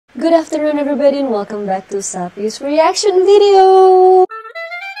Good afternoon everybody and welcome back to Sapi's reaction video!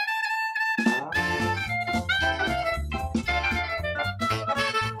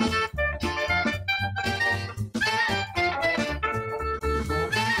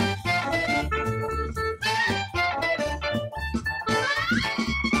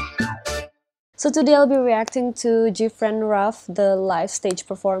 So today I'll be reacting to GFriend Rough, the live stage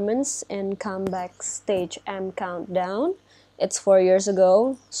performance in Comeback Stage M Countdown. It's 4 years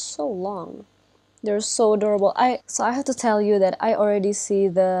ago. So long. They're so adorable. I have to tell you that I already see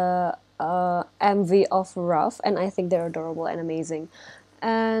the MV of Rough, and I think they're adorable and amazing.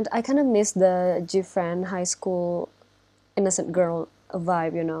 And I kind of miss the GFriend high school innocent girl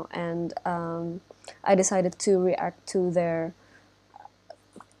vibe, you know. And I decided to react to their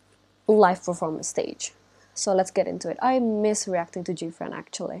live performance stage. So let's get into it. I miss reacting to GFriend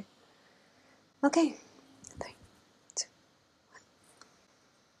actually. Okay. 3, 2, 1.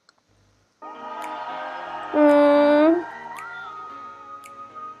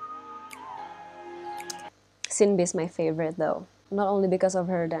 Sinbi is my favorite though. Not only because of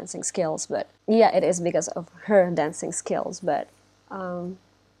her dancing skills, but yeah, it is because of her dancing skills, but I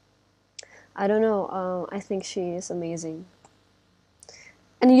don't know, I think she is amazing.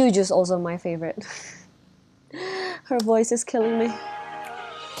 And Yuju's also my favorite. Her voice is killing me.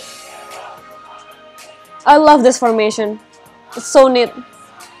 I love this formation. It's so neat.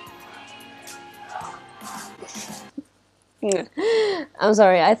 I'm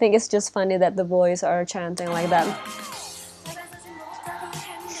sorry, I think it's just funny that the boys are chanting like that.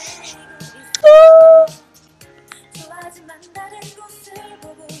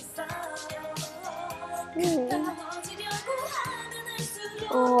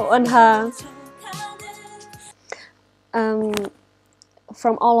 Oh, Anha.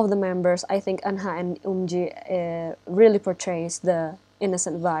 From all of the members, I think Anha and Umji really portrays the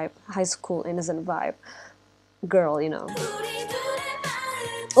innocent vibe, high school innocent vibe girl, you know.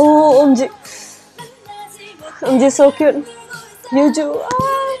 Oh, Umji. Umji so cute. Yuju. Ah.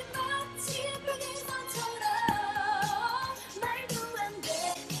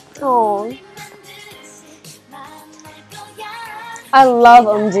 Oh. I love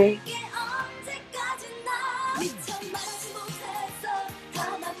Umji.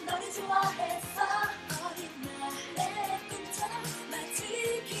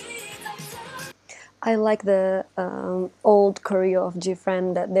 I like the old choreo of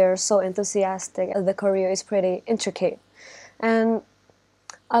GFriend, that they're so enthusiastic. The choreo is pretty intricate. And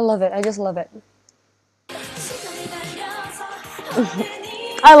I love it. I just love it.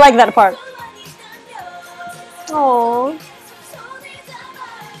 I like that part. Oh.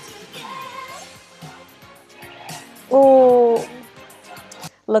 Oh.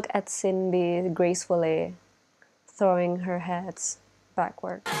 Look at Cindy gracefully throwing her heads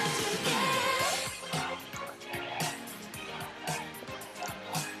backward.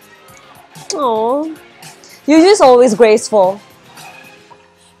 Oh, you're just always graceful.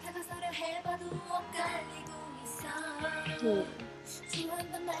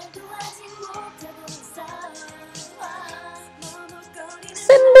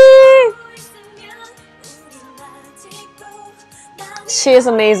 Cindy! She is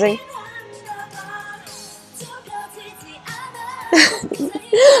amazing.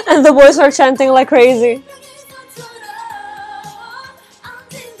 And the boys are chanting like crazy.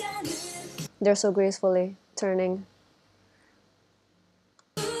 They're so gracefully turning.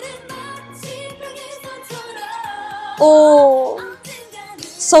 Oh,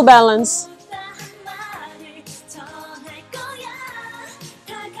 so balanced.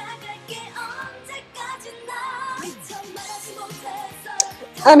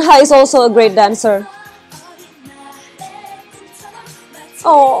 And Hai is also a great dancer.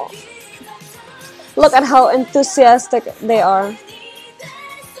 Oh, look at how enthusiastic they are.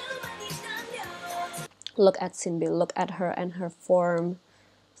 Look at Cindy, look at her and her form,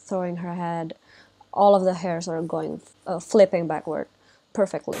 throwing her head. All of the hairs are going, flipping backward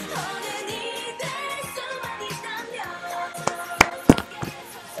perfectly.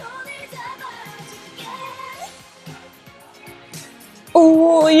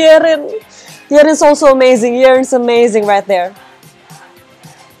 Oh, Yerin. Yerin's also amazing. Yerin's amazing right there.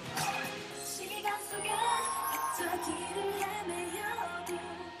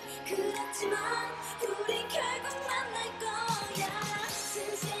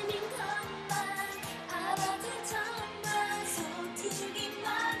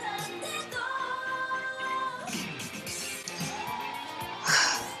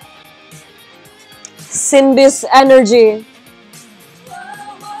 Cindy's energy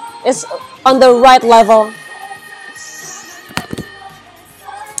is on the right level.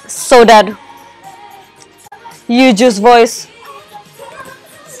 So that Yuju's voice.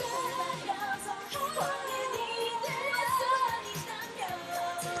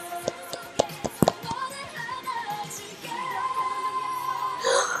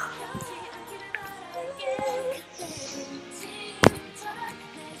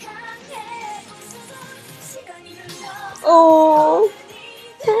 Oh.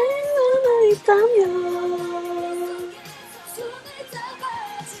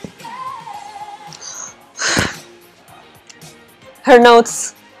 Her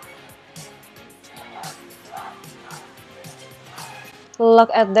notes. Look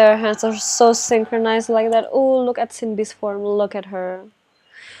at their hands are so synchronized like that. Oh, look at Cindy's form. Look at her.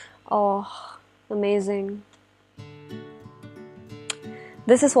 Oh, amazing.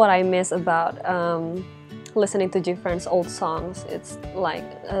 This is what I miss about listening to GFriend's old songs. It's like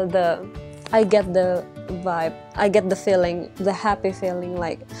I get the vibe, I get the feeling, the happy feeling,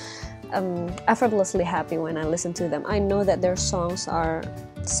 like effortlessly happy when I listen to them. I know that their songs are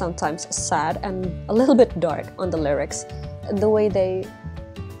sometimes sad and a little bit dark on the lyrics. The way they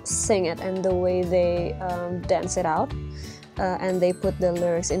sing it and the way they dance it out and they put the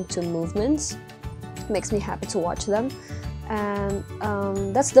lyrics into movements makes me happy to watch them. And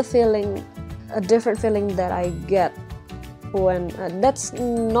that's the feeling, a different feeling that I get when that's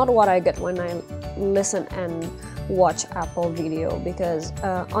not what I get when I listen and watch Apple video, because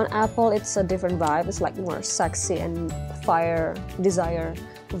on Apple it's a different vibe. It's like more sexy and fire desire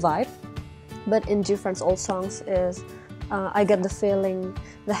vibe, but in GFriend's old songs is I get the feeling,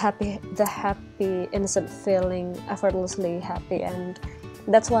 the happy innocent feeling, effortlessly happy, and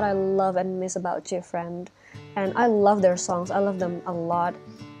that's what I love and miss about GFriend. And I love their songs, I love them a lot,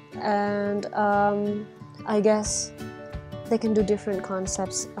 and I guess they can do different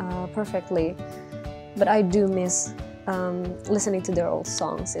concepts perfectly, but I do miss listening to their old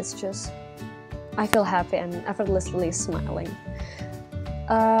songs. It's just, I feel happy and effortlessly smiling.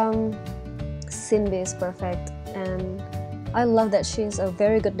 Cindy is perfect, and I love that she's a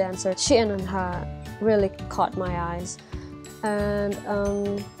very good dancer. She and Anha really caught my eyes, and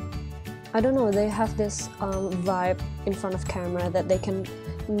I don't know, they have this vibe in front of camera that they can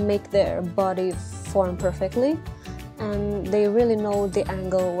make their body form perfectly, and they really know the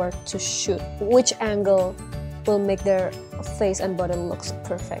angle where to shoot, which angle will make their face and body looks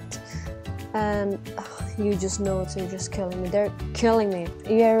perfect. And you just know they're just killing me. They're killing me.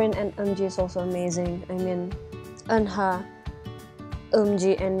 Yerin and Eumji is also amazing. I mean, Eunha,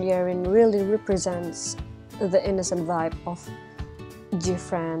 Eumji and Yerin really represents the innocent vibe of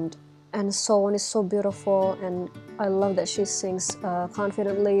GFriend. And Sowon is so beautiful, and I love that she sings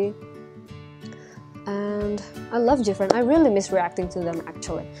confidently. And I love GFriend. I really miss reacting to them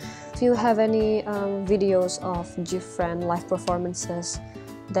actually. If you have any videos of GFriend live performances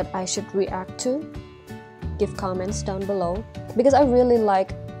that I should react to, give comments down below, because I really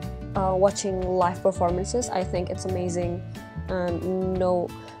like watching live performances. I think it's amazing, and no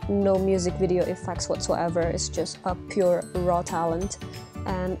music video effects whatsoever. It's just a pure raw talent,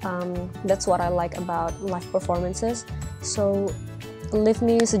 and that's what I like about live performances. So leave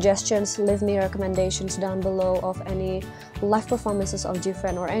me suggestions, leave me recommendations down below of any live performances of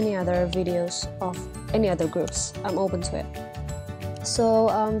GFriend or any other videos of any other groups. I'm open to it. So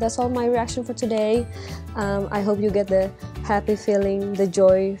that's all my reaction for today. I hope you get the happy feeling, the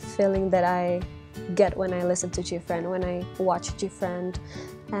joy feeling that I get when I listen to GFriend, when I watch GFriend.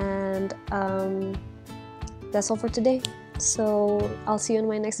 And that's all for today. So I'll see you in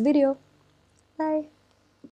my next video. Bye!